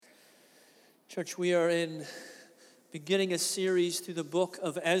Church, we are beginning a series through the book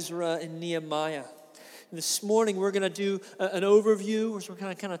of Ezra and Nehemiah. And this morning we're going to do an overview. We're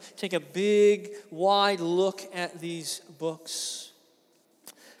going to kind of take a big, wide look at these books.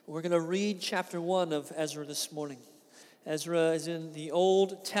 We're going to read chapter 1 of Ezra this morning. Ezra is in the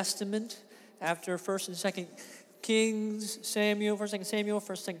Old Testament after 1st and 2nd Kings, Samuel, 1st and 2nd Samuel,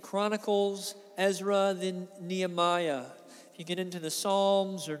 1st and 2nd Chronicles, Ezra, then Nehemiah. If you get into the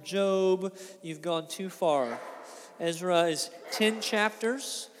Psalms or Job, you've gone too far. Ezra is 10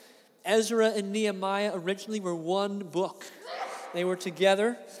 chapters. Ezra and Nehemiah originally were one book. They were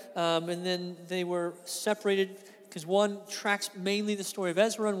together, and then they were separated because one tracks mainly the story of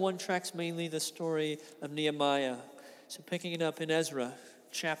Ezra and one tracks mainly the story of Nehemiah. So picking it up in Ezra,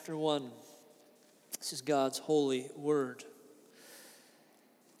 chapter 1. This is God's holy word.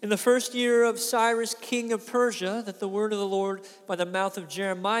 In the first year of Cyrus, king of Persia, that the word of the Lord by the mouth of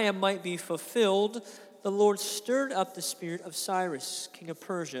Jeremiah might be fulfilled, the Lord stirred up the spirit of Cyrus, king of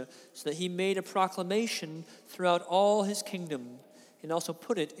Persia, so that he made a proclamation throughout all his kingdom, and also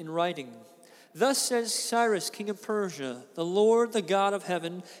put it in writing. Thus says Cyrus, king of Persia, the Lord, the God of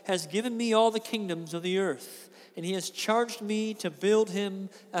heaven, has given me all the kingdoms of the earth, and he has charged me to build him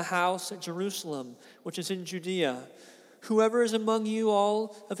a house at Jerusalem, which is in Judea. Whoever is among you,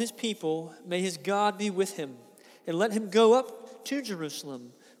 all of his people, may his God be with him, and let him go up to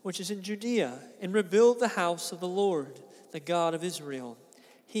Jerusalem, which is in Judea, and rebuild the house of the Lord, the God of Israel.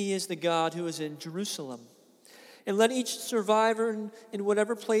 He is the God who is in Jerusalem. And let each survivor in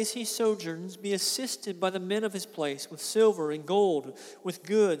whatever place he sojourns be assisted by the men of his place with silver and gold, with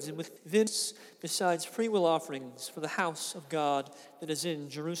goods and with vince, besides freewill offerings for the house of God that is in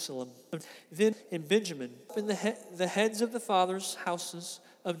Jerusalem. Then in Benjamin, in the heads of the fathers' houses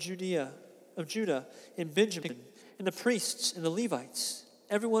of Judah, in Benjamin, and the priests and the Levites,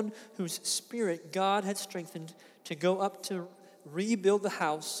 everyone whose spirit God had strengthened to go up to rebuild the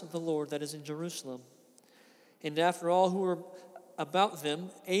house of the Lord that is in Jerusalem. And after all who were about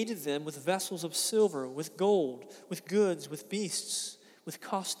them aided them with vessels of silver, with gold, with goods, with beasts, with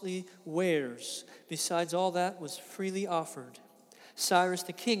costly wares, besides all that was freely offered. Cyrus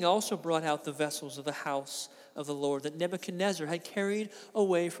the king also brought out the vessels of the house of the Lord that Nebuchadnezzar had carried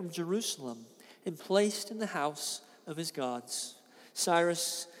away from Jerusalem and placed in the house of his gods.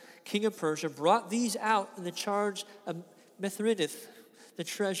 Cyrus, king of Persia, brought these out in the charge of Mithridates, the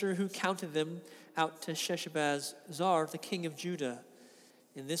treasurer, who counted them out to Sheshbazzar, the king of Judah.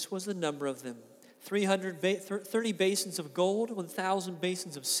 And this was the number of them: 330 basins of gold, 1,000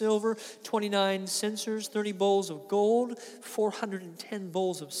 basins of silver, 29 censers, 30 bowls of gold, 410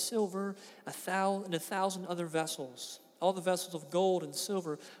 bowls of silver, and 1,000 other vessels. All the vessels of gold and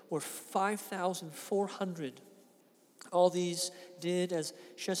silver were 5,400. All these did as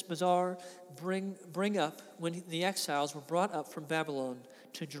Sheshbazzar bring up when the exiles were brought up from Babylon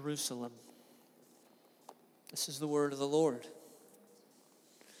to Jerusalem. This is the word of the Lord.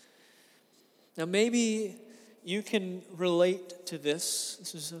 Now maybe you can relate to this.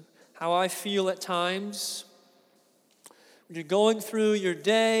 This is how I feel at times. When you're going through your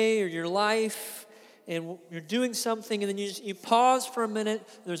day or your life and you're doing something, and then you pause for a minute,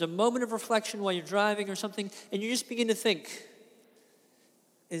 there's a moment of reflection while you're driving or something, and you just begin to think,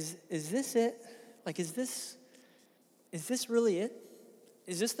 is this it? Like, is this really it?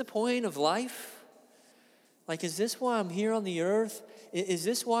 Is this the point of life? Like, is this why I'm here on the earth? Is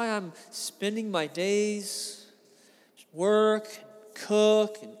this why I'm spending my days? Work, and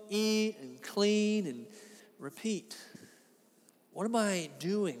cook, and eat, and clean, and repeat. What am I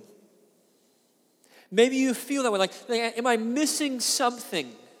doing? Maybe you feel that way. Like, am I missing something?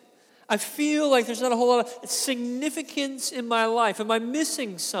 I feel like there's not a whole lot of significance in my life. Am I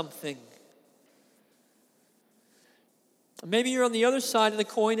missing something? Maybe you're on the other side of the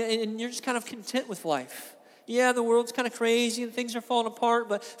coin and you're just kind of content with life. Yeah, the world's kind of crazy and things are falling apart,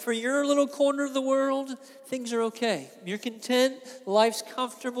 but for your little corner of the world, things are okay. You're content, life's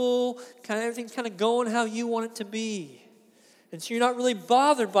comfortable, everything's kind of going how you want it to be. And so you're not really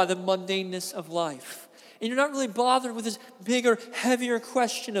bothered by the mundaneness of life. And you're not really bothered with this bigger, heavier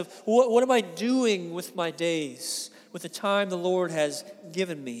question of what am I doing with my days, with the time the Lord has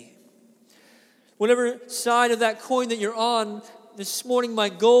given me. Whatever side of that coin that you're on, this morning my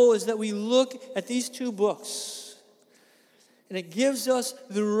goal is that we look at these two books and it gives us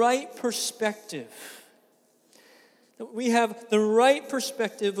the right perspective. That we have the right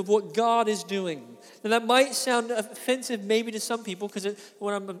perspective of what God is doing. And that might sound offensive maybe to some people, because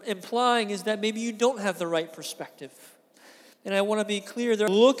what I'm implying is that maybe you don't have the right perspective. And I want to be clear that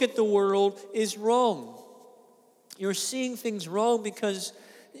look at the world is wrong. You're seeing things wrong because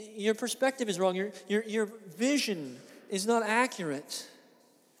your perspective is wrong. Your vision is not accurate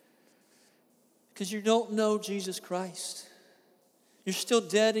because you don't know Jesus Christ. You're still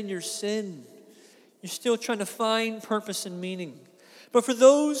dead in your sin. You're still trying to find purpose and meaning. But for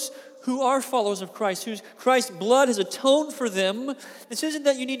those who are followers of Christ, whose Christ's blood has atoned for them, this isn't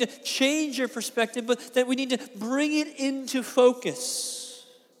that you need to change your perspective, but that we need to bring it into focus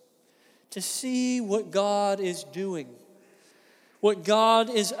to see what God is doing, what God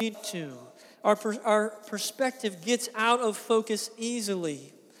is up to. Our perspective gets out of focus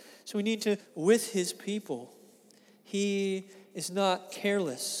easily. So we need to, with his people, he is not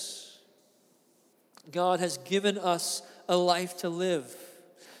careless. God has given us a life to live.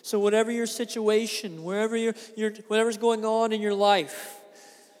 So whatever your situation, wherever whatever's going on in your life,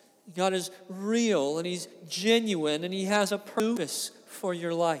 God is real and he's genuine and he has a purpose for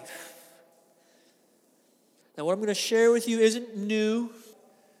your life. Now what I'm going to share with you isn't new.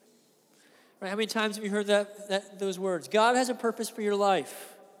 Right? How many times have you heard those words? God has a purpose for your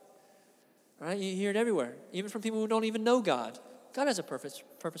life. Right? You hear it everywhere, even from people who don't even know God. God has a purpose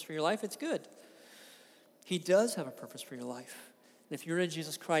for your life. It's good. He does have a purpose for your life. And if you're in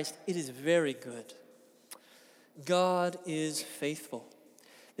Jesus Christ, it is very good. God is faithful.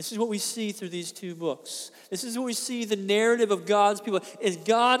 This is what we see through these two books. This is what we see the narrative of God's people. Is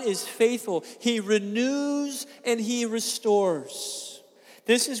God is faithful. He renews and he restores.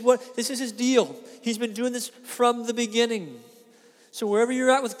 This is his deal. He's been doing this from the beginning. So wherever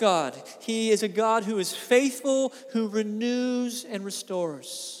you're at with God, he is a God who is faithful, who renews and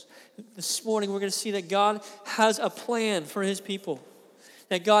restores. This morning we're going to see that God has a plan for his people,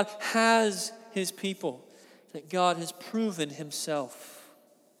 that God has his people, that God has proven himself.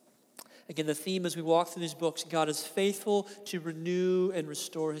 Again, the theme as we walk through these books, God is faithful to renew and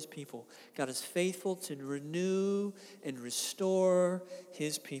restore his people. God is faithful to renew and restore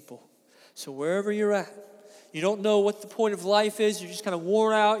his people. So wherever you're at, you don't know what the point of life is, you're just kind of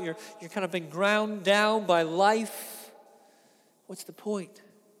worn out, you're kind of been ground down by life. What's the point?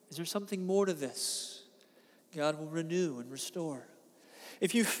 Is there something more to this? God will renew and restore.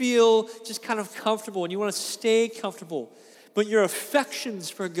 If you feel just kind of comfortable and you want to stay comfortable, but your affections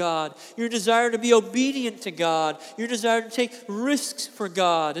for God, your desire to be obedient to God, your desire to take risks for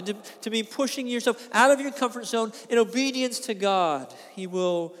God, and to be pushing yourself out of your comfort zone in obedience to God, he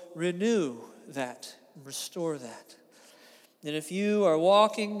will renew that and restore that. And if you are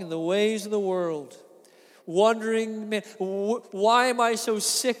walking in the ways of the world, wondering, man, why am I so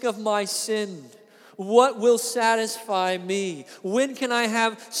sick of my sin? What will satisfy me? When can I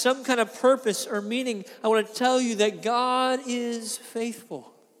have some kind of purpose or meaning? I want to tell you that God is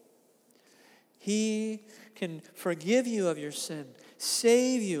faithful. He can forgive you of your sin,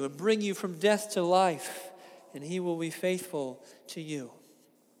 save you, and bring you from death to life, and he will be faithful to you.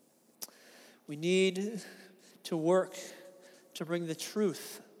 We need to work to bring the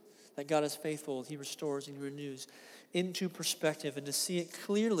truth that God is faithful, he restores and he renews, into perspective and to see it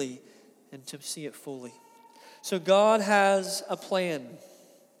clearly and to see it fully. So God has a plan.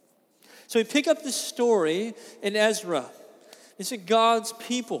 So we pick up this story in Ezra. It's God's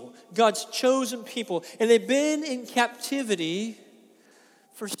people, God's chosen people, and they've been in captivity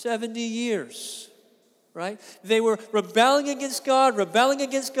for 70 years. Right? They were rebelling against God, rebelling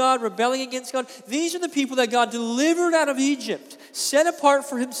against God, rebelling against God. These are the people that God delivered out of Egypt, set apart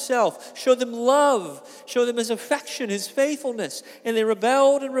for himself, showed them love, showed them his affection, his faithfulness. And they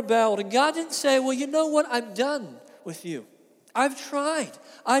rebelled and rebelled. And God didn't say, well, you know what? I'm done with you. I've tried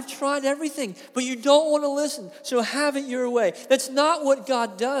everything, but you don't want to listen, so have it your way. That's not what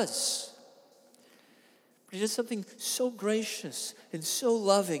God does. But he does something so gracious and so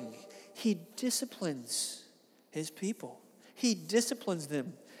loving. He disciplines his people. He disciplines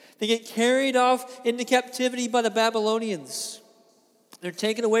them. They get carried off into captivity by the Babylonians. They're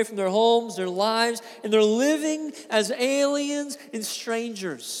taken away from their homes, their lives, and they're living as aliens and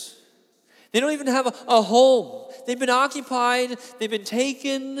strangers. They don't even have a home. They've been occupied. They've been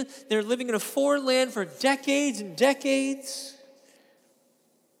taken. They're living in a foreign land for decades and decades.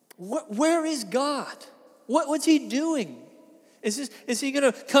 Where is God? What's he doing? Is he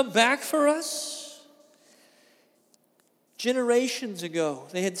going to come back for us? Generations ago,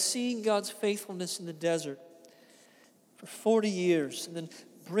 they had seen God's faithfulness in the desert for 40 years and then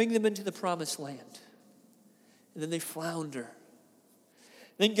bring them into the promised land. And then they flounder.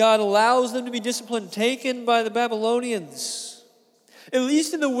 Then God allows them to be disciplined, taken by the Babylonians. At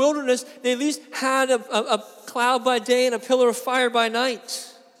least in the wilderness, they at least had a cloud by day and a pillar of fire by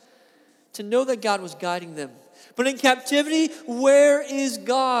night to know that God was guiding them. But in captivity, where is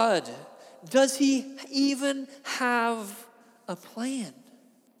God? Does he even have a plan?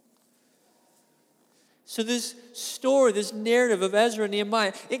 So this story, this narrative of Ezra and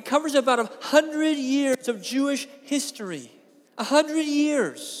Nehemiah, it covers about 100 years of Jewish history. 100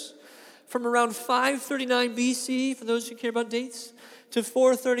 years. From around 539 BC, for those who care about dates, to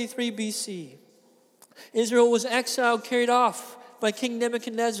 433 BC. Israel was exiled, carried off by King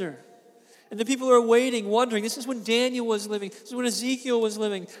Nebuchadnezzar. And the people are waiting, wondering. This is when Daniel was living. This is when Ezekiel was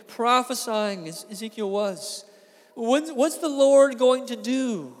living, prophesying as Ezekiel was. What's the Lord going to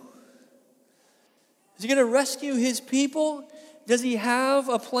do? Is he going to rescue his people? Does he have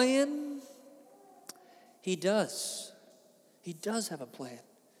a plan? He does. He does have a plan.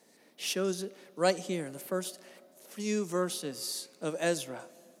 He shows it right here in the first few verses of Ezra.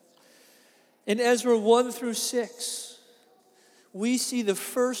 In Ezra 1 through 6, we see the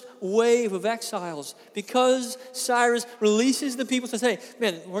first wave of exiles because Cyrus releases the people to say,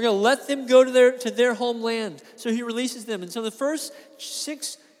 man, we're going to let them go to their homeland. So he releases them. And so the first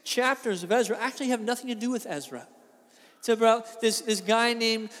 6 chapters of Ezra actually have nothing to do with Ezra. It's about this guy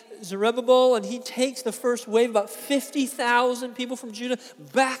named Zerubbabel, and he takes the first wave, about 50,000 people from Judah,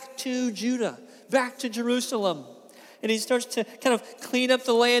 back to Jerusalem. And he starts to kind of clean up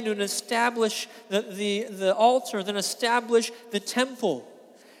the land and establish the altar, then establish the temple.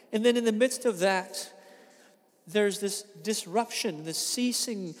 And then in the midst of that, there's this disruption, this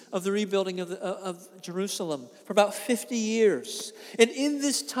ceasing of the rebuilding of Jerusalem for about 50 years. And in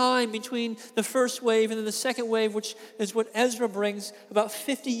this time between the first wave and then the second wave, which is what Ezra brings, about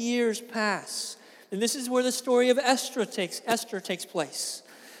 50 years pass. And this is where the story of Esther takes place.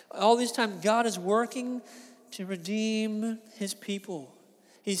 All this time, God is working to redeem his people.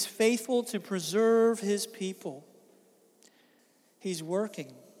 He's faithful to preserve his people. He's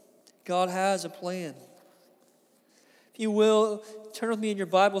working. God has a plan. If you will, turn with me in your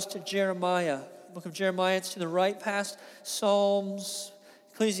Bibles to Jeremiah. The book of Jeremiah, it's to the right, past Psalms,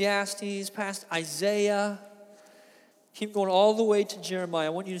 Ecclesiastes, past Isaiah. Keep going all the way to Jeremiah. I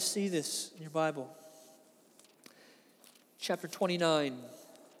want you to see this in your Bible. Chapter 29.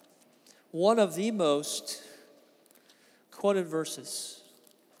 One of the most quoted verses.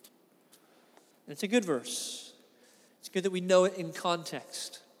 And it's a good verse. It's good that we know it in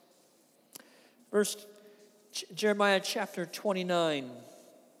context. Jeremiah chapter 29. We're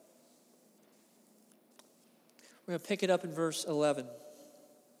going to pick it up in verse 11.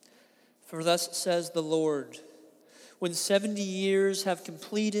 For thus says the Lord, when 70 years have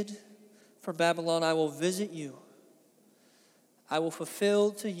completed for Babylon, I will visit you. I will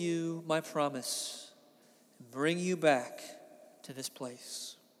fulfill to you my promise and bring you back to this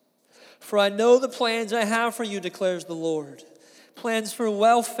place. For I know the plans I have for you, declares the Lord. Plans for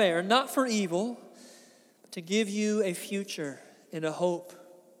welfare, not for evil, to give you a future and a hope.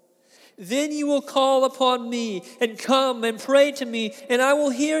 Then you will call upon me and come and pray to me, and I will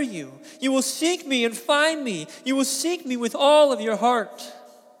hear you. You will seek me and find me. You will seek me with all of your heart.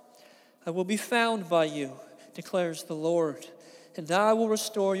 I will be found by you, declares the Lord, and I will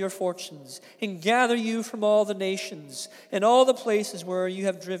restore your fortunes and gather you from all the nations and all the places where I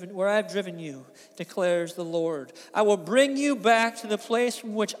have driven you, declares the Lord. I will bring you back to the place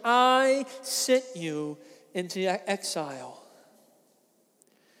from which I sent you into exile.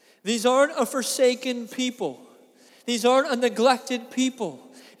 These aren't a forsaken people. These aren't a neglected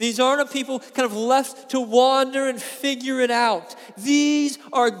people. These aren't a people kind of left to wander and figure it out. These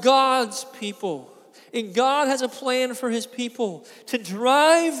are God's people. And God has a plan for his people to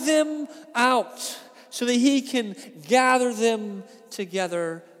drive them out so that he can gather them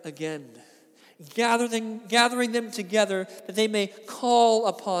together again. Gathering them together that they may call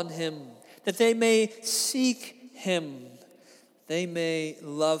upon him, that they may seek him, they may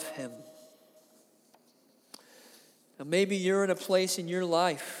love him. Now maybe you're in a place in your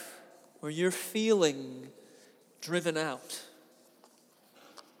life where you're feeling driven out.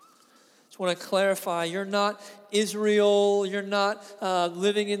 Just want to clarify, you're not Israel, you're not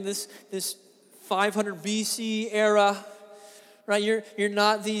living in this 500 BC era, right? You're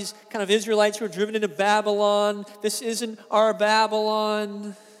not these kind of Israelites who are driven into Babylon. This isn't our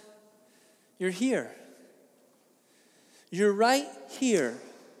Babylon. You're here. You're right here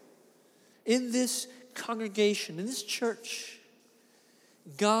in this congregation, in this church.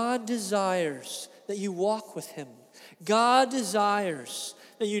 God desires that you walk with him. God desires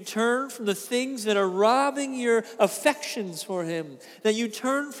that you turn from the things that are robbing your affections for him, that you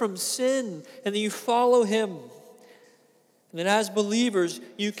turn from sin and that you follow him. And that as believers,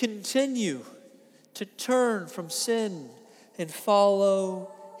 you continue to turn from sin and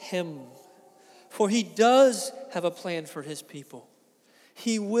follow him. For he does have a plan for his people.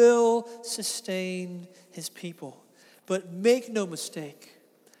 He will sustain his people. But make no mistake,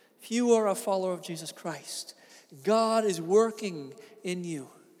 if If you are a follower of Jesus Christ, God is working in you.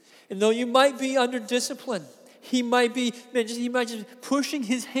 And though you might be under discipline, He might just pushing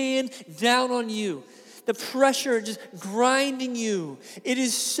His hand down on you. The pressure just grinding you. It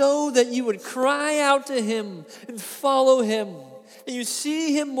is so that you would cry out to Him and follow Him. And you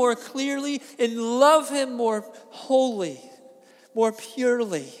see Him more clearly and love Him more wholly, more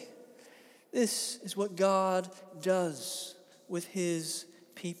purely. This is what God does with His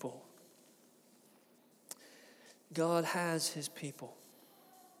people. God has His people.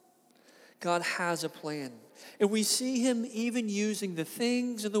 God has a plan. And we see Him even using the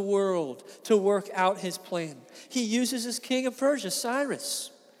things of the world to work out His plan. He uses his king of Persia,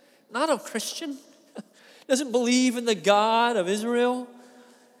 Cyrus, not a Christian, doesn't believe in the God of Israel,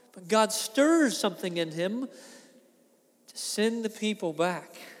 but God stirs something in him to send the people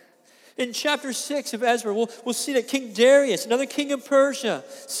back. In chapter 6 of Ezra, we'll see that King Darius, another king of Persia,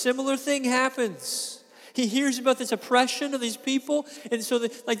 similar thing happens. He hears about this oppression of these people, and so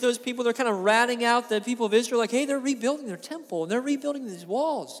those people, they're kind of ratting out the people of Israel, like, hey, they're rebuilding their temple, and they're rebuilding these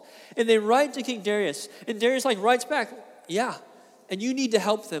walls. And they write to King Darius, and Darius writes back, yeah, and you need to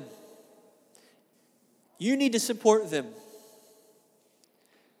help them. You need to support them.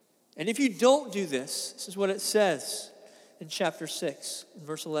 And if you don't do this, this is what it says in chapter 6, in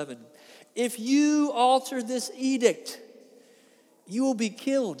verse 11. If you alter this edict, you will be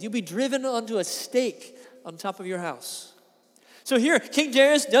killed. You'll be driven onto a stake on top of your house. So here, King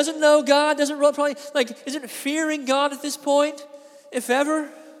Darius doesn't know God, isn't fearing God at this point, if ever.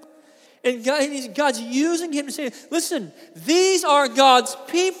 And God's using him to say, listen, these are God's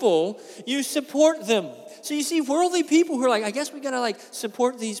people. You support them. So you see worldly people who are like, I guess we got to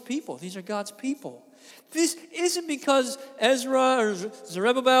support these people. These are God's people. This isn't because Ezra or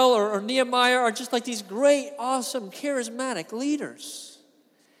Zerubbabel or Nehemiah are just these great, awesome, charismatic leaders.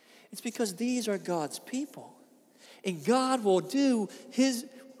 It's because these are God's people. And God will do His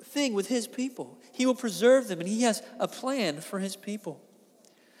thing with His people. He will preserve them, and He has a plan for His people.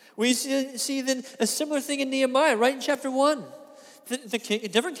 We see then a similar thing in Nehemiah, right in chapter 1. A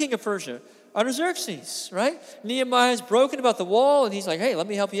different king of Persia, Artaxerxes, right? Nehemiah is broken about the wall, and he's like, hey, let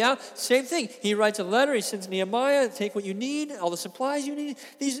me help you out. Same thing. He writes a letter. He sends Nehemiah, take what you need, all the supplies you need.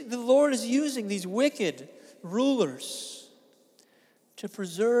 The Lord is using these wicked rulers to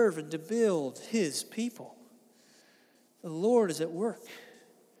preserve and to build His people. The Lord is at work.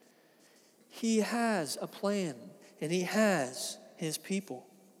 He has a plan, and He has His people.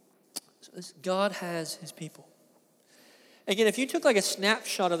 So God has His people. Again, if you took a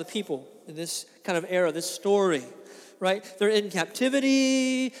snapshot of the people in this kind of era, this story, right? They're in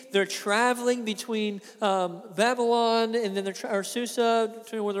captivity. They're traveling between Babylon and then or Susa,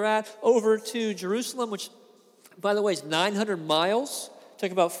 between where they're at, over to Jerusalem, which, by the way, is 900 miles.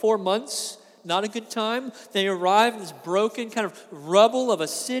 Took about 4 months. Not a good time. They arrive in this broken kind of rubble of a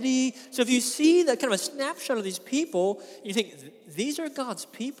city. So if you see that kind of a snapshot of these people, you think, these are God's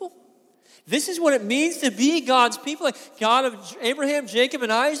people? This is what it means to be God's people, like God of Abraham, Jacob,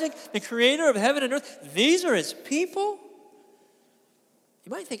 and Isaac, the creator of heaven and earth. These are His people? You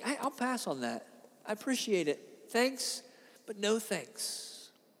might think, I'll pass on that. I appreciate it. Thanks, but no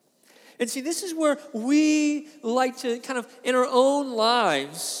thanks. And see, this is where we like to kind of, in our own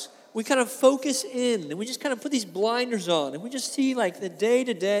lives, we kind of focus in, and we just kind of put these blinders on, and we just see the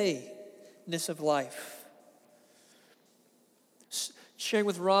day-to-dayness of life. Sharing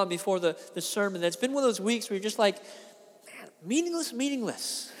with Ron before the sermon, that's been one of those weeks where you're just man,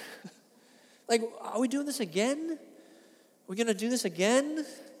 meaningless. Are we doing this again? We're going to do this again?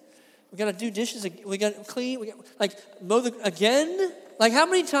 We got to do dishes, we got to clean, we got mow again? How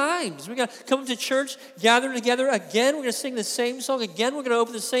many times? We got to come to church, gather together again. We're going to sing the same song again. We're going to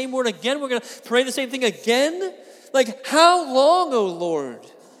open the same word again. We're going to pray the same thing again. How long, O Lord?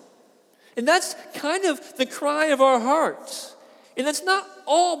 And that's kind of the cry of our hearts. And that's not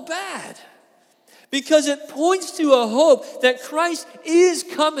all bad, because it points to a hope that Christ is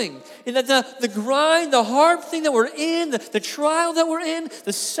coming, and that the grind, the hard thing that we're in, the trial that we're in,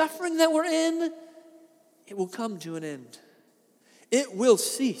 the suffering that we're in, it will come to an end. It will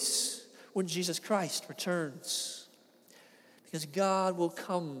cease when Jesus Christ returns, because God will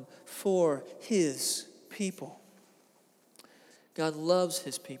come for His people. God loves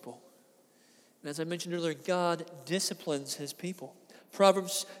His people. And as I mentioned earlier, God disciplines His people.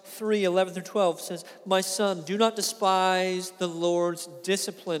 Proverbs 3:11-12 says, "My son, do not despise the Lord's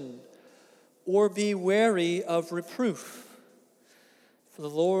discipline, or be wary of reproof. For the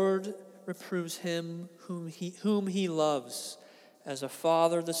Lord reproves him whom he loves, as a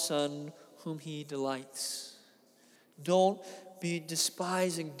father the son whom he delights." Don't be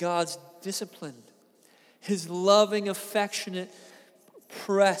despising God's discipline, His loving, affectionate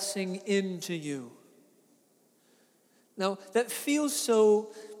pressing into you. Now, that feels so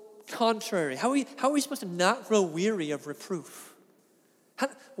contrary. How are we supposed to not grow weary of reproof?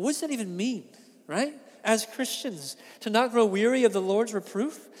 What does that even mean, right? As Christians, to not grow weary of the Lord's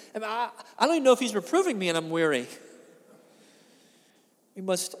reproof? I don't even know if He's reproving me and I'm weary. We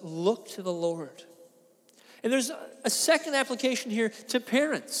must look to the Lord. And there's a second application here to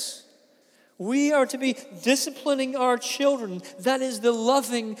parents. We are to be disciplining our children. That is the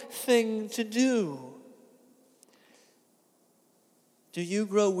loving thing to do. Do you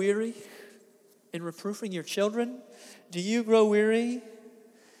grow weary in reproofing your children? Do you grow weary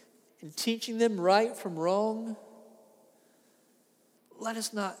in teaching them right from wrong? Let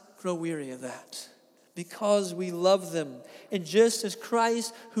us not grow weary of that, because we love them. And just as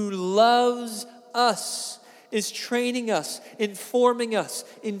Christ, who loves us, is training us, informing us,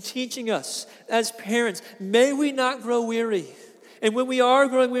 in teaching us as parents, may we not grow weary. And when we are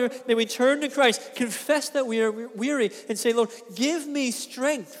growing weary, may we turn to Christ, confess that we are weary, and say, Lord, give me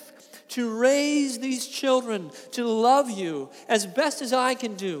strength to raise these children, to love you as best as I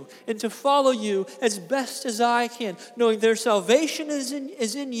can do, and to follow you as best as I can, knowing their salvation is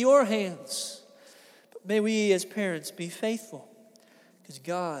in your hands. But may we as parents be faithful, because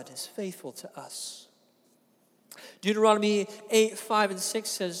God is faithful to us. Deuteronomy 8:5-6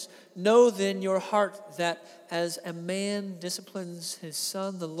 says, know then your heart that as a man disciplines his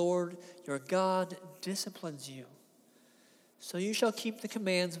son, the Lord your God disciplines you. So you shall keep the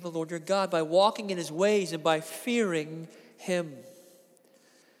commands of the Lord your God by walking in his ways and by fearing him.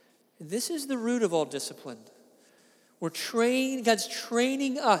 And this is the root of all discipline. God's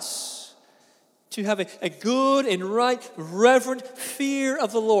training us to have a good and right, reverent fear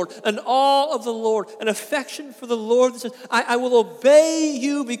of the Lord, an awe of the Lord, an affection for the Lord that says, I will obey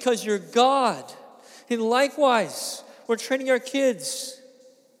you because you're God. And likewise, we're training our kids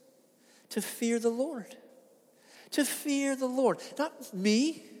to fear the Lord. To fear the Lord. Not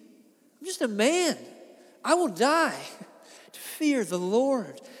me. I'm just a man. I will die. To fear the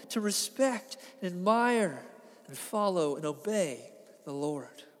Lord. To respect and admire and follow and obey the Lord.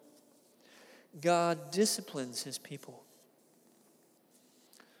 God disciplines his people.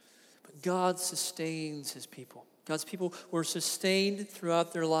 But God sustains his people. God's people were sustained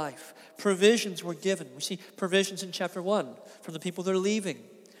throughout their life. Provisions were given. We see provisions in chapter 1 for the people that are leaving.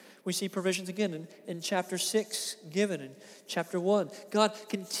 We see provisions again in chapter 6 given in chapter 1. God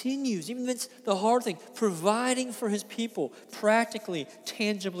continues, even if it's the hard thing, providing for his people, practically,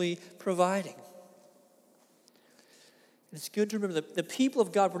 tangibly providing. It's good to remember that the people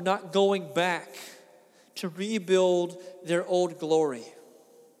of God were not going back to rebuild their old glory.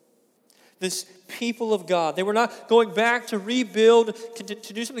 This people of God, they were not going back to rebuild,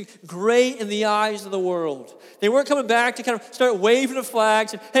 to do something great in the eyes of the world. They weren't coming back to kind of start waving the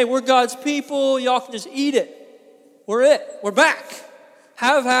flags and, hey, we're God's people, y'all can just eat it. We're back.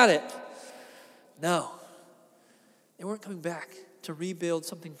 Have had it. No. They weren't coming back to rebuild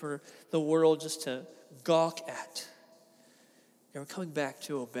something for the world just to gawk at. They were coming back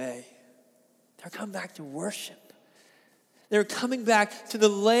to obey. They were coming back to worship. They were coming back to the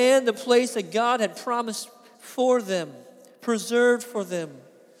land, the place that God had promised for them, preserved for them,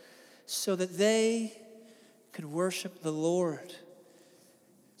 so that they could worship the Lord.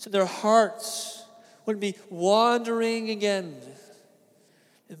 So their hearts wouldn't be wandering again.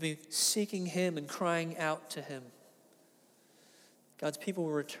 They'd be seeking him and crying out to him. God's people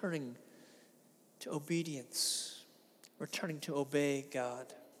were returning to obedience, returning to obey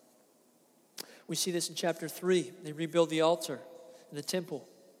God. We see this in chapter 3. They rebuild the altar in the temple.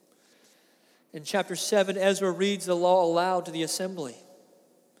 In chapter 7, Ezra reads the law aloud to the assembly.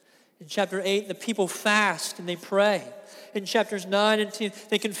 In chapter 8, the people fast and they pray. In chapters 9 and 10,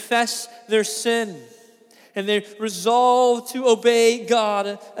 they confess their sin and they resolve to obey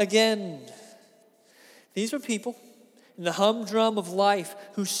God again. These were people in the humdrum of life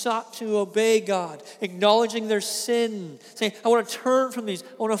who sought to obey God, acknowledging their sin, saying, I want to turn from these.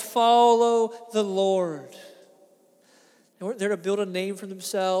 I want to follow the Lord. They weren't there to build a name for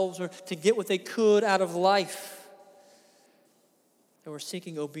themselves or to get what they could out of life. They were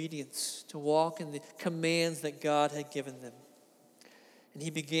seeking obedience, to walk in the commands that God had given them. And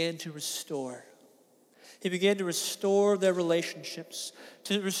he began to restore. He began to restore their relationships,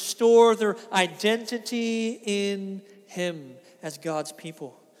 to restore their identity in him as God's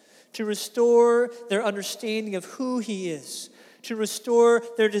people, to restore their understanding of who he is, to restore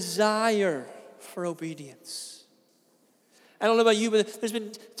their desire for obedience. I don't know about you, but there's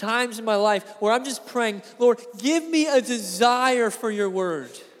been times in my life where I'm just praying, Lord, give me a desire for your word.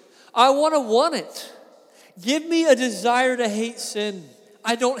 I want it. Give me a desire to hate sin.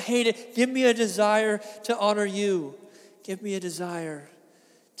 I don't hate it. Give me a desire to honor you. Give me a desire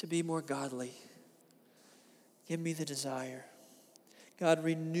to be more godly. Give me the desire. God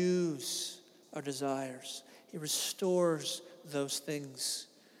renews our desires. He restores those things.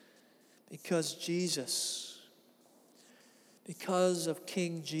 Because of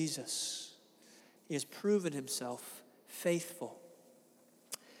King Jesus, he has proven himself faithful.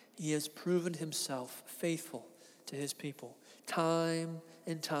 He has proven himself faithful to his people time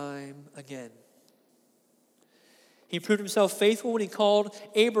and time again. He proved himself faithful when he called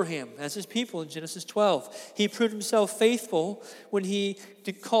Abraham as his people in Genesis 12. He proved himself faithful when he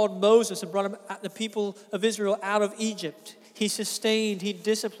called Moses and brought the people of Israel out of Egypt. He sustained, he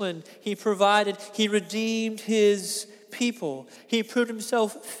disciplined, he provided, he redeemed his people. He proved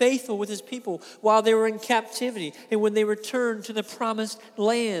himself faithful with his people while they were in captivity and when they returned to the promised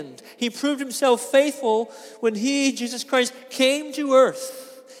land. He proved himself faithful when he, Jesus Christ, came to earth.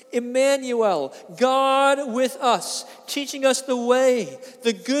 Emmanuel, God with us, teaching us the way,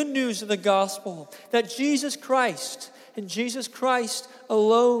 the good news of the gospel, that Jesus Christ and Jesus Christ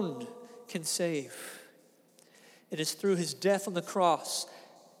alone can save. It is through his death on the cross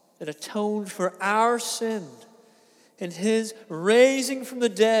that atoned for our sin and his raising from the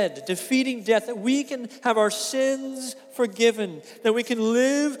dead, defeating death, that we can have our sins forgiven, that we can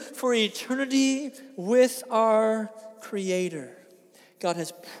live for eternity with our Creator. God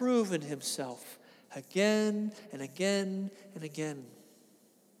has proven himself again and again and again.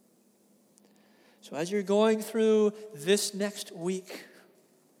 So as you're going through this next week,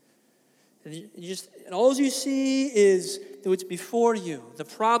 and all you see is what's before you, the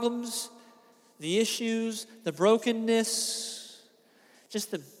problems, the issues, the brokenness,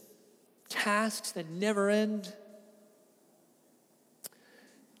 just the tasks that never end.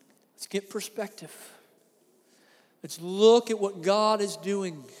 Let's get perspective. Let's look at what God is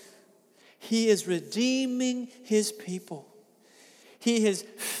doing. He is redeeming his people. He is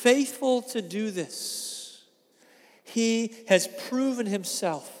faithful to do this. He has proven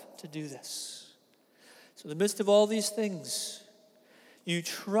himself to do this. So in the midst of all these things, you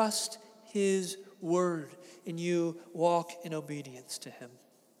trust his word and you walk in obedience to him.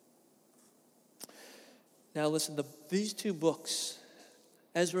 Now listen, these two books,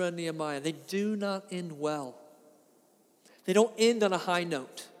 Ezra and Nehemiah, they do not end well. They don't end on a high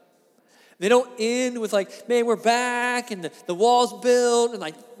note. They don't end with like, man, we're back and the wall's built and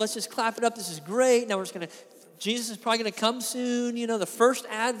like, let's just clap it up. This is great. Now Jesus is probably going to come soon, the first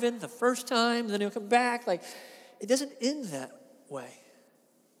Advent, the first time, and then he'll come back. Like, it doesn't end that way.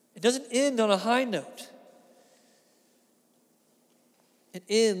 It doesn't end on a high note. It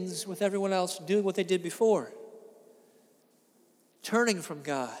ends with everyone else doing what they did before. Turning from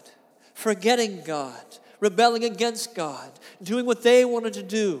God, forgetting God, rebelling against God, doing what they wanted to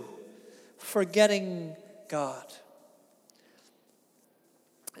do, forgetting God.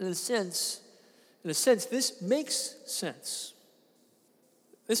 And in a sense, this makes sense.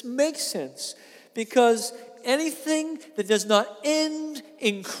 This makes sense because anything that does not end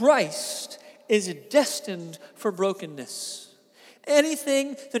in Christ is destined for brokenness.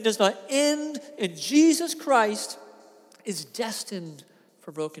 Anything that does not end in Jesus Christ is destined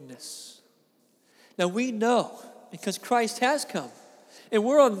for brokenness. Now we know because Christ has come and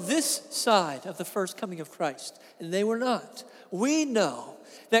we're on this side of the first coming of Christ and they were not. We know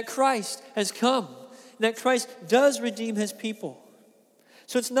that Christ has come, that Christ does redeem his people.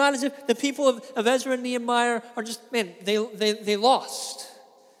 So it's not as if the people of Ezra and Nehemiah are just, they lost.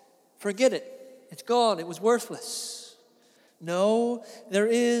 Forget it. It's gone. It was worthless. No, there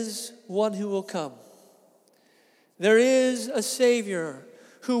is one who will come. There is a Savior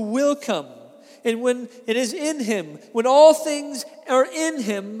who will come. And when it is in him, when all things are in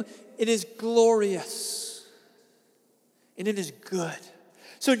him, it is glorious. And it is good.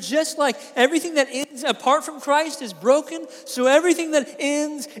 So just like everything that ends apart from Christ is broken, so everything that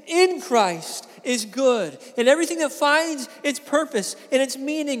ends in Christ is good. And everything that finds its purpose and its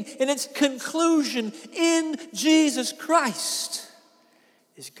meaning and its conclusion in Jesus Christ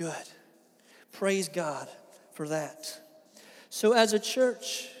is good. Praise God for that. So as a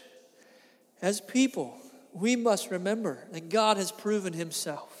church, as people, we must remember that God has proven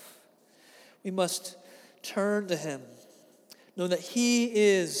himself. We must turn to him, know that he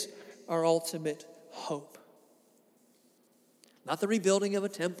is our ultimate hope. Not the rebuilding of a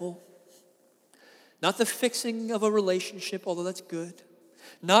temple, not the fixing of a relationship, although that's good.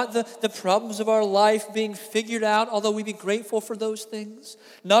 Not the problems of our life being figured out, although we be grateful for those things.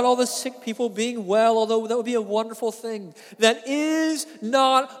 Not all the sick people being well, although that would be a wonderful thing. That is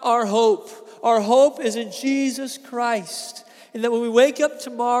not our hope. Our hope is in Jesus Christ. And that when we wake up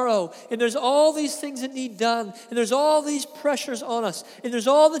tomorrow, and there's all these things that need done, and there's all these pressures on us, and there's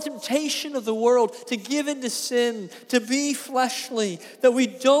all the temptation of the world to give into sin, to be fleshly, that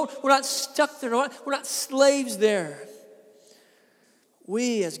we're not stuck there, we're not slaves there.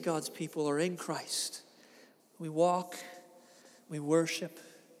 We as God's people are in Christ. We walk, we worship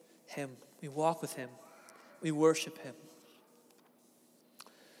Him. We walk with Him. We worship Him.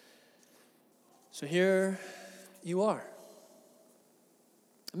 So here you are.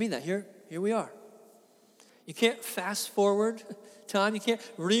 I mean that. Here we are. You can't fast forward time. You can't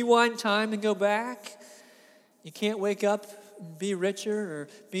rewind time and go back. You can't wake up and be richer or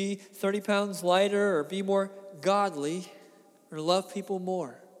be 30 pounds lighter or be more godly or love people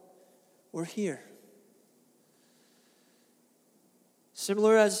more. We're here.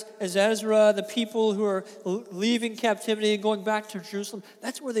 Similar as Ezra, the people who are leaving captivity and going back to Jerusalem,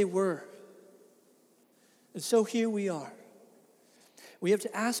 that's where they were. And so here we are. We have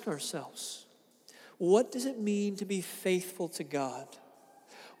to ask ourselves, what does it mean to be faithful to God?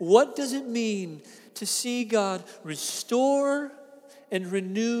 What does it mean to see God restore and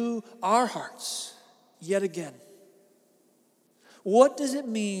renew our hearts yet again? What does it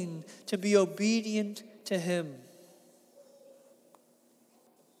mean to be obedient to Him?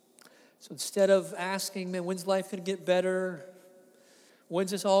 So instead of asking, man, when's life going to get better? When's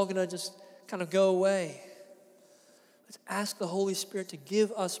this all going to just kind of go away? Let's ask the Holy Spirit to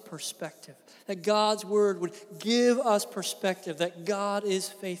give us perspective. That God's Word would give us perspective. That God is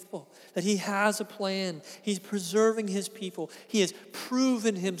faithful. That He has a plan. He's preserving His people. He has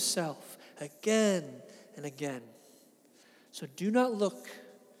proven Himself again and again. So do not look,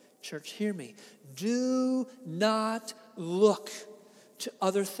 church, hear me. Do not look to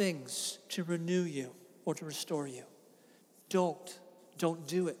other things to renew you or to restore you. Don't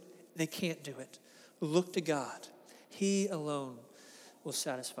do it. They can't do it. Look to God. He alone will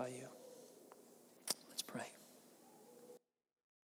satisfy you.